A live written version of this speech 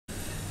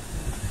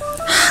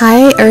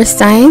Hi Earth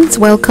Signs,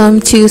 welcome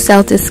to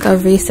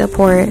Self-Discovery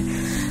Support.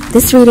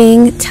 This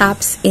reading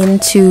taps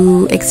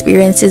into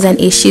experiences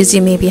and issues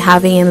you may be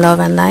having in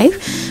love and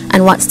life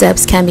and what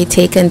steps can be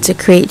taken to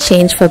create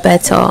change for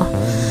better.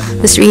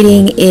 This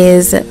reading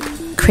is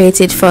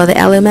created for the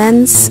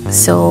elements,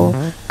 so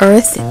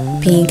Earth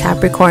being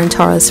Capricorn,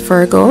 Taurus,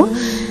 Virgo,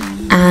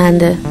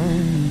 and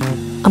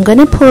I'm going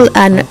to pull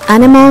an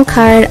animal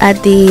card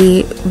at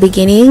the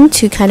beginning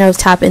to kind of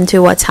tap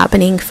into what's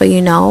happening for you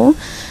now.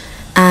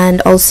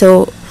 And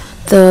also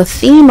the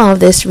theme of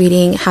this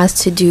reading has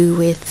to do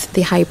with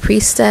the High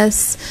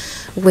Priestess,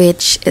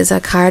 which is a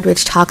card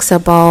which talks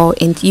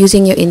about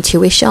using your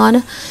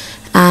intuition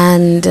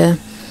and a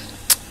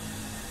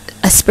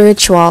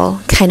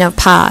spiritual kind of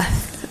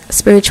path,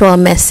 spiritual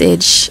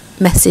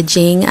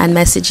messaging and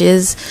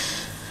messages,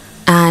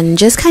 and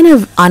just kind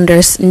of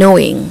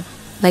knowing,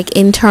 like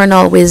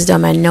internal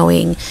wisdom and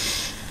knowing.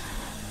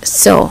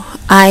 So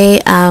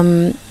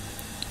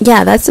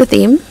that's the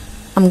theme.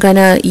 I'm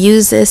gonna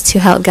use this to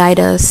help guide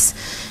us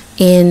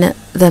in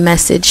the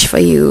message for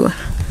you.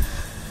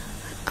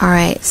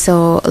 Alright,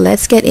 so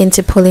let's get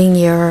into pulling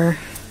your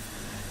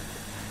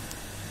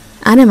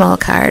animal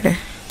card.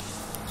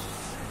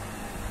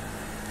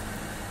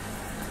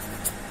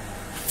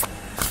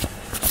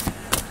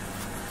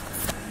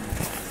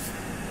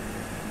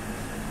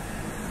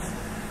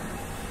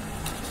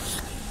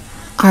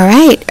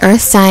 Alright,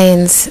 Earth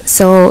Signs.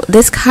 So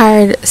this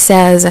card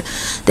says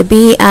the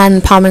bee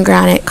and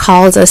pomegranate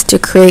calls us to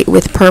create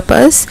with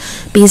purpose.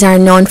 Bees are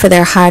known for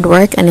their hard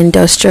work and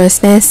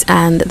industriousness,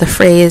 and the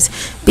phrase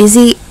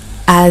busy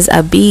as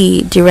a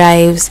bee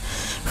derives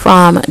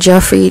from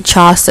Geoffrey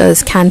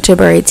Chaucer's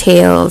Canterbury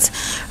Tales,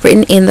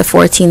 written in the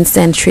 14th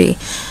century.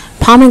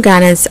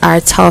 Pomegranates are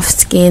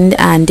tough-skinned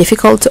and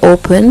difficult to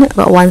open,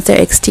 but once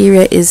their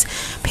exterior is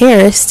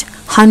pierced,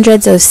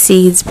 hundreds of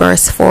seeds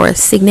burst forth,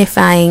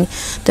 signifying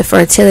the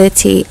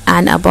fertility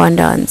and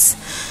abundance.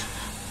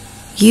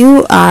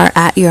 You are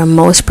at your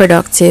most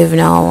productive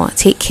now.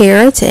 Take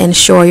care to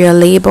ensure your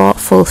labor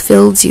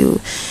fulfills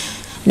you.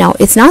 Now,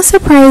 it's not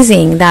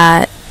surprising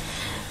that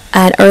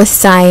an earth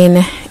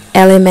sign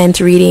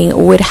element reading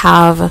would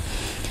have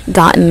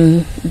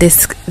gotten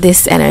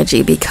this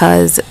energy,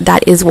 because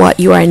that is what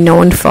you are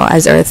known for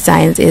as earth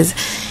signs, is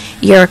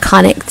your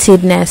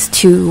connectedness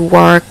to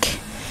work,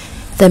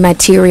 the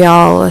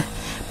material,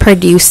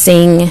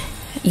 producing,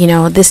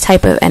 this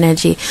type of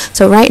energy.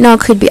 So right now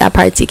could be a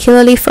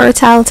particularly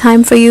fertile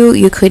time for you.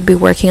 You could be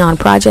working on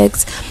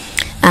projects,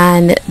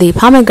 and the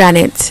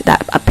pomegranate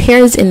that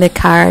appears in the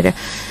card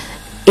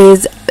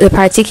is the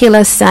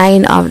particular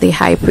sign of the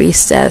High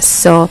Priestess.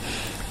 So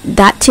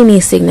that to me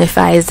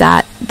signifies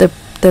that the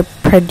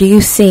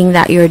producing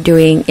that you're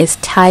doing is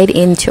tied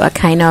into a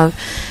kind of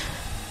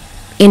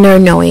inner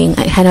knowing,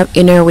 a kind of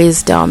inner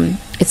wisdom.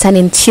 It's an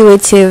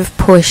intuitive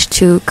push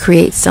to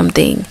create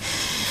something.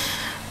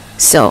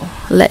 So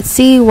let's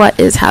see what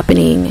is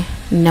happening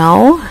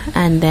now,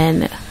 and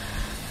then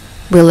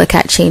we'll look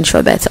at change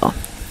for better.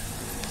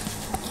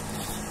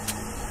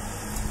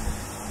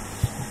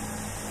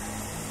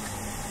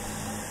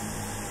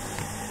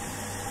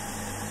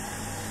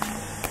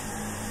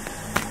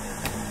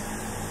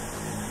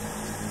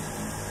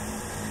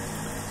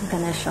 I'm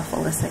gonna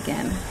shuffle this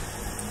again.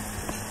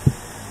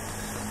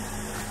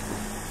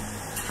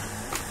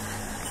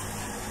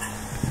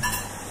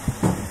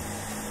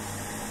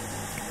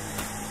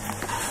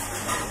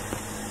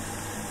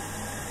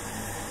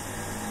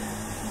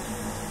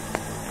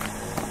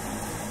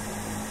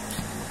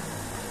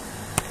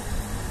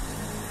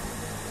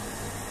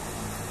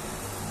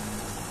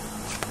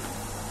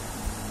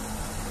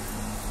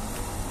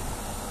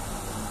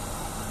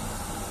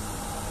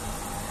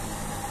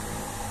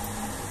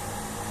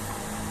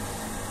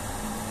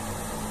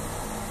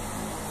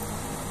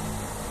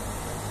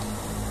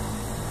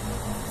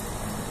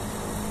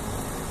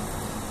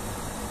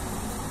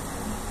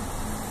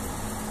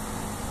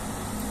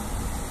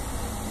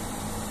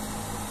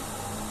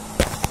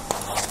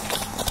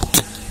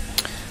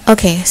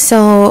 Okay,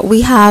 so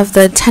we have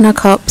the Ten of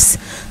Cups,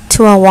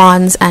 Two of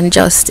Wands, and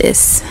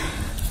Justice.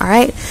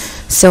 Alright,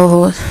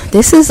 so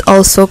this is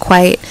also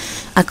quite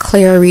a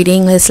clear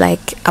reading. It's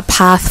like a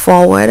path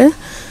forward.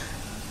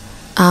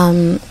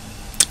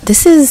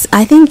 This is,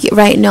 I think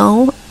right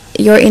now,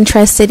 you're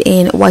interested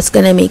in what's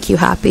going to make you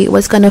happy,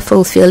 what's going to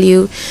fulfill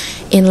you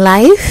in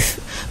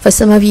life. For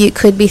some of you, it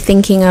could be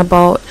thinking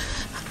about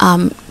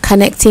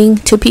connecting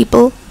to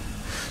people,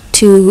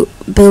 to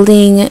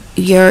building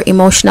your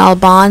emotional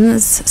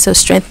bonds, so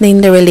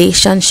strengthening the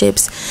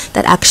relationships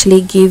that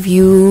actually give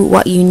you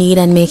what you need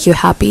and make you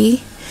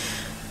happy.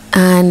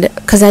 And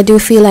because I do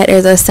feel like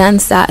there's a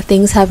sense that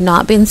things have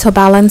not been so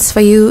balanced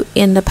for you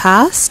in the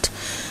past,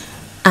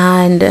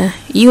 and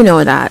you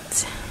know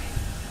that,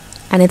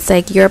 and it's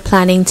like you're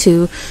planning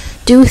to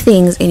do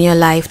things in your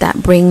life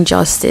that bring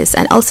justice.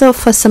 And also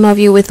for some of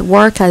you with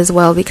work as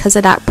well, because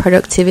of that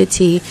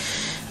productivity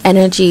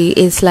energy,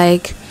 is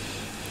like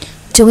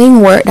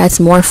doing work that's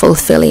more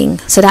fulfilling.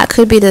 So that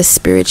could be the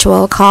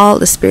spiritual call,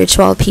 the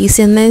spiritual piece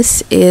in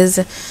this is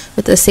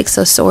with the Six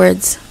of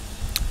Swords.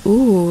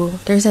 Ooh,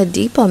 there's a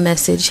deeper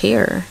message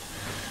here.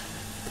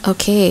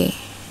 Okay,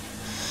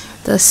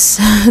 the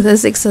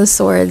Six of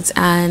Swords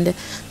and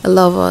the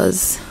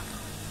Lovers.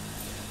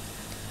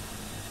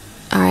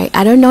 Alright,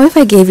 I don't know if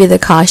I gave you the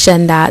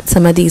caution that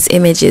some of these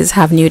images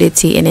have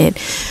nudity in it,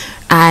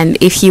 and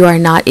if you are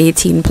not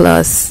 18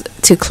 plus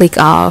to click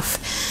off,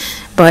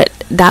 but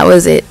that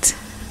was it.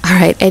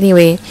 Alright,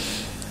 anyway,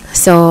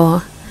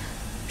 so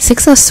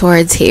Six of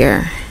Swords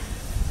here.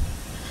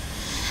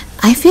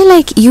 I feel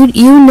like you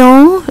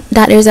know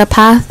that there's a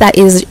path that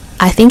is,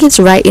 I think it's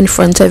right in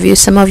front of you.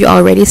 Some of you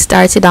already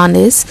started on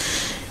this.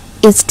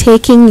 It's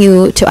taking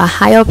you to a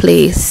higher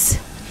place.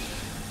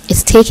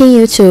 It's taking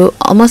you to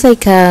almost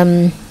like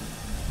to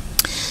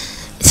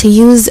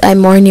use a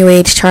more new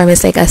age term,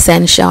 it's like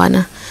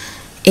ascension.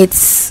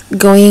 It's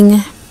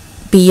going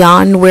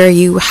beyond where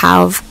you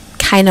have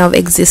kind of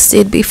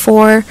existed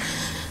before.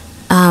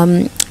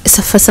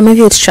 So for some of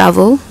you it's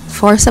travel,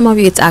 for some of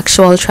you it's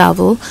actual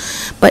travel,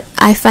 but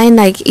I find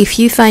like if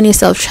you find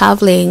yourself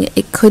traveling,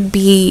 it could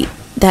be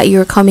that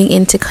you're coming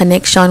into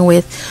connection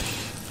with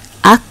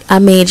a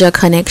major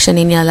connection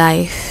in your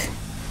life.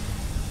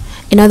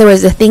 In other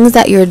words, the things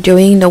that you're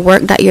doing, the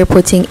work that you're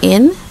putting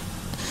in,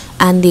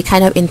 and the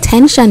kind of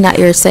intention that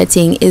you're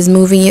setting is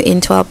moving you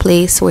into a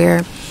place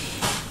where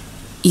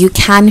you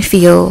can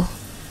feel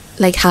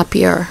like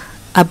happier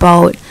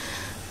about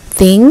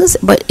things.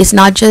 But it's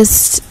not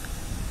just,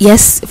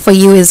 yes, for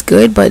you is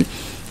good, but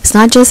it's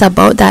not just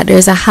about that.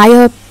 There's a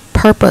higher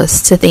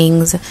purpose to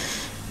things.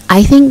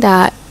 I think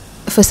that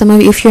for some of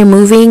you, if you're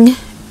moving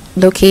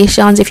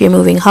locations, if you're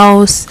moving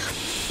house,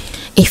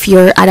 if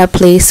you're at a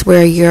place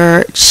where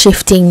you're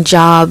shifting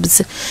jobs,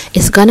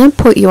 it's gonna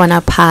put you on a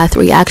path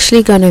where you're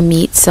actually gonna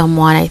meet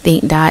someone. I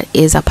think that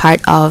is a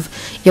part of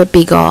your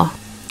bigger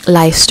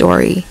life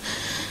story.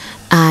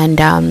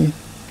 And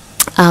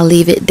I'll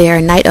leave it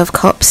there. Knight of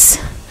Cups.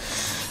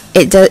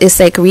 It's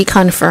like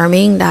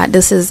reconfirming that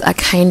this is a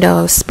kind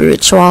of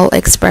spiritual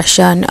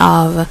expression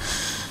of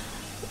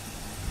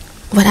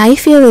what I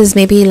feel is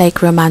maybe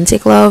like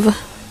romantic love,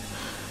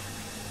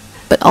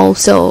 but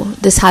also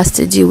this has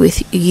to do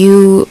with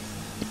you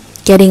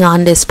getting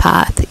on this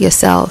path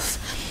yourself.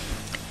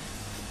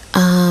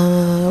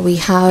 We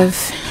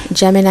have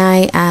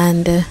Gemini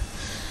and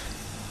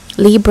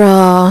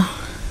Libra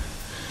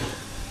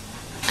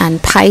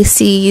and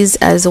Pisces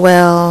as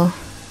well,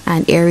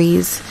 and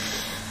Aries.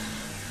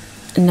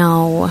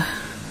 Now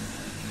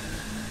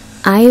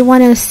I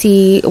want to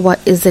see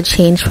what is the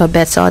change for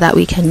better that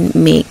we can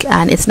make,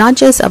 and it's not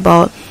just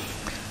about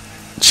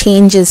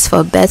changes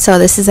for better.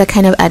 This is a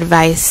kind of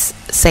advice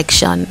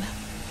section.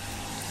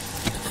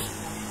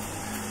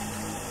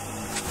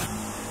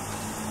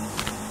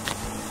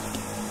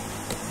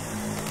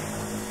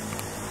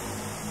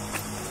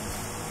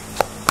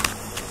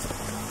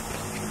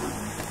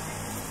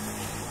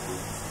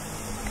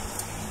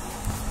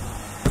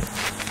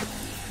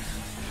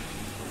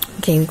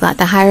 Okay, we've got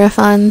the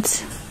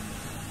Hierophant,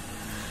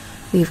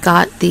 we've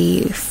got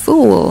the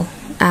Fool,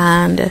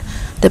 and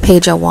the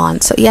Page of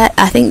Wands. So yeah,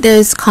 I think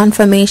there's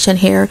confirmation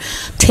here.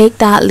 Take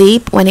that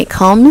leap when it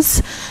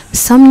comes.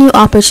 Some new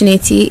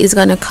opportunity is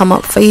going to come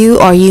up for you,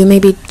 or you may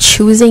be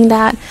choosing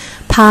that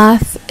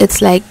path.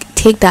 It's like,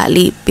 take that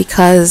leap,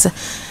 because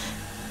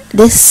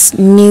this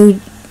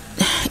new,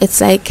 it's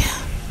like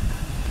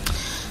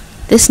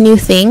this new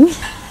thing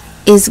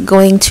is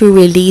going to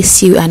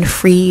release you and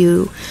free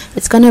you.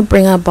 It's going to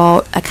bring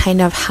about a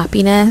kind of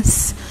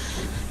happiness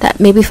that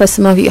maybe for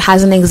some of you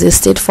hasn't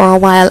existed for a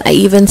while. I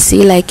even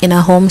see like in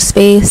a home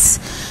space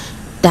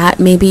that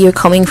maybe you're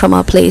coming from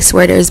a place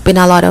where there's been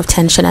a lot of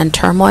tension and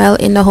turmoil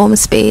in the home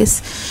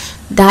space.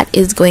 That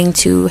is going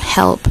to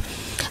help.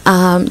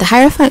 The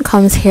Hierophant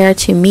comes here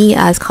to me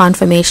as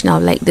confirmation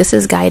of like, this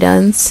is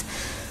guidance.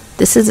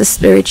 This is a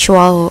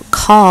spiritual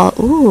call.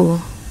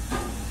 Ooh,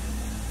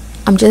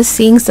 I'm just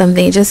seeing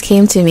something. It just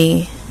came to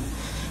me.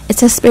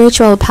 It's a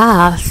spiritual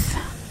path.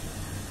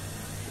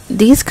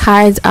 These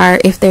cards are,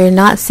 if they're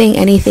not saying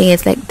anything,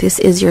 it's like this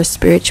is your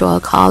spiritual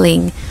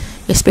calling,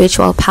 your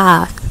spiritual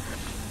path.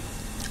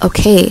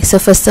 Okay, so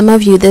for some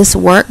of you, this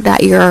work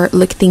that you're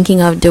thinking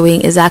of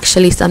doing is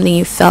actually something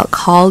you felt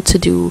called to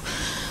do.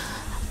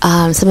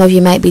 Some of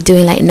you might be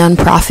doing like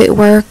non-profit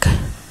work,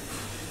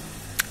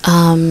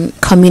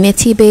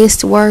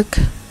 community-based work.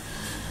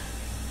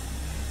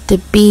 The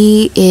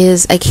B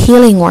is like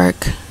healing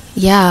work.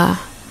 Yeah.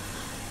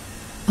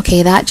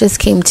 Okay, that just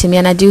came to me,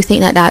 and I do think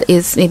that that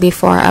is maybe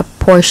for a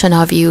portion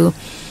of you.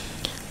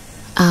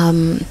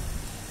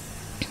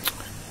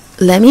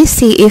 Let me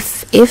see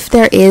if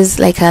there is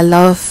like a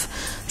love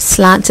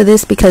slant to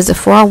this, because the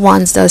Four of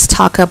Wands does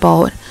talk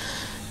about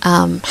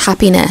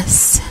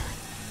happiness,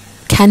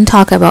 can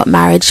talk about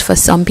marriage for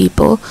some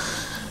people,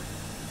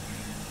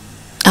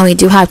 and we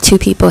do have two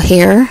people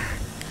here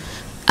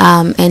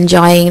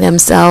enjoying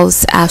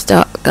themselves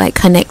after like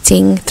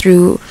connecting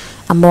through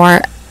a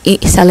more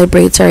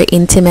celebratory,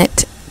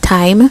 intimate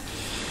time.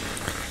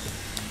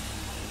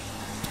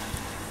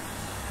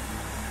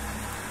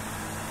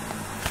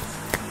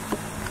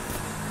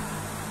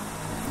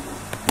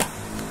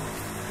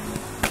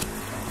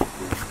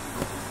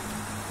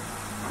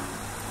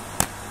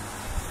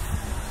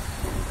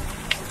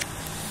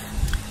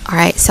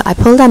 So I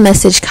pulled a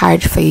message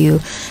card for you,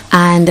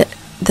 and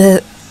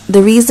the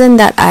reason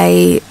that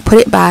I put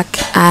it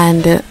back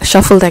and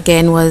shuffled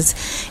again was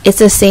it's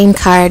the same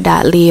card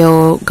that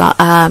Leo got,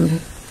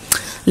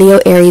 Leo,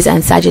 Aries,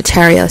 and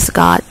Sagittarius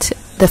got,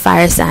 the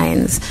fire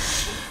signs,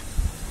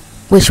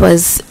 which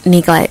was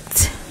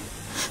neglect.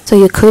 So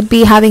you could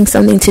be having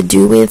something to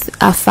do with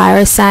a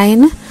fire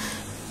sign.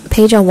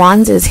 Page of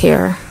Wands is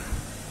here,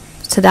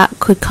 so that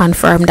could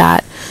confirm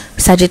that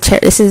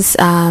Sagittarius. This is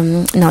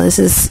this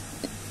is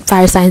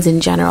fire signs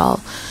in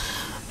general,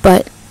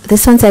 but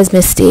this one says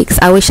mistakes.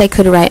 I wish I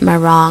could right my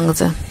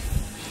wrongs.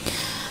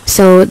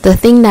 So the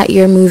thing that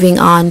you're moving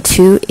on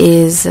to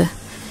is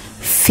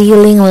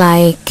feeling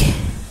like,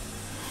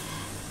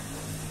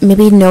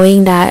 maybe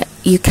knowing that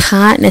you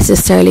can't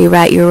necessarily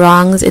right your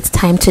wrongs. It's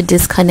time to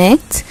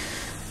disconnect.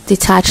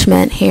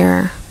 Detachment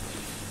here.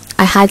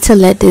 I had to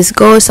let this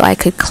go so I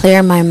could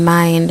clear my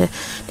mind.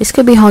 This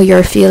could be how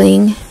you're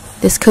feeling.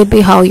 This could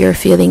be how you're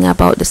feeling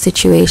about the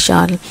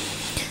situation.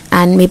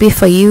 And maybe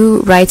for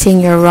you, righting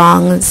your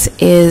wrongs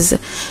is,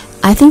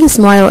 I think it's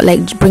more about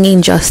like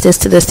bringing justice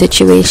to the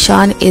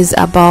situation, is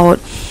about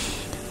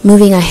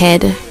moving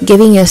ahead,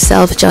 giving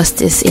yourself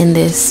justice in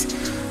this.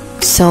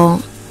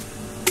 So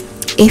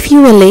if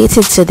you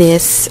related to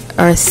this,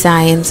 earth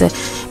signs,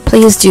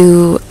 please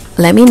do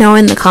let me know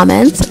in the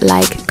comments.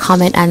 Like,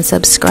 comment, and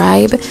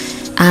subscribe.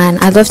 And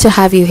I'd love to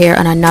have you here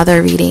on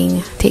another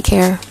reading. Take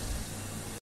care.